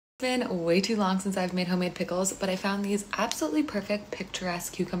Been way too long since I've made homemade pickles, but I found these absolutely perfect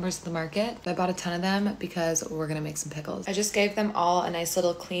picturesque cucumbers at the market. I bought a ton of them because we're gonna make some pickles. I just gave them all a nice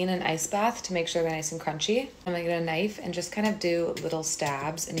little clean and ice bath to make sure they're nice and crunchy. I'm gonna get a knife and just kind of do little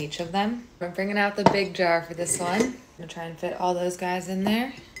stabs in each of them. I'm bringing out the big jar for this one. I'm gonna try and fit all those guys in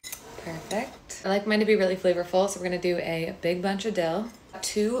there. Perfect. I like mine to be really flavorful, so we're gonna do a big bunch of dill,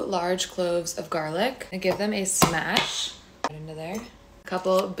 2 large cloves of garlic, and give them a smash right into there. A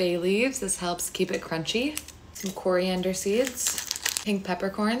couple bay leaves, this helps keep it crunchy. Some coriander seeds, pink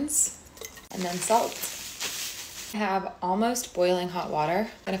peppercorns, and then salt. I have almost boiling hot water.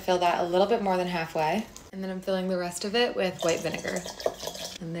 I'm gonna fill that a little bit more than halfway, and then I'm filling the rest of it with white vinegar.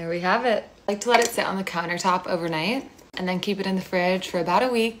 And there we have it. I like to let it sit on the countertop overnight and then keep it in the fridge for about a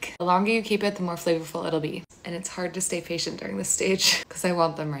week. The longer you keep it, the more flavorful it'll be. And it's hard to stay patient during this stage because I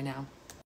want them right now.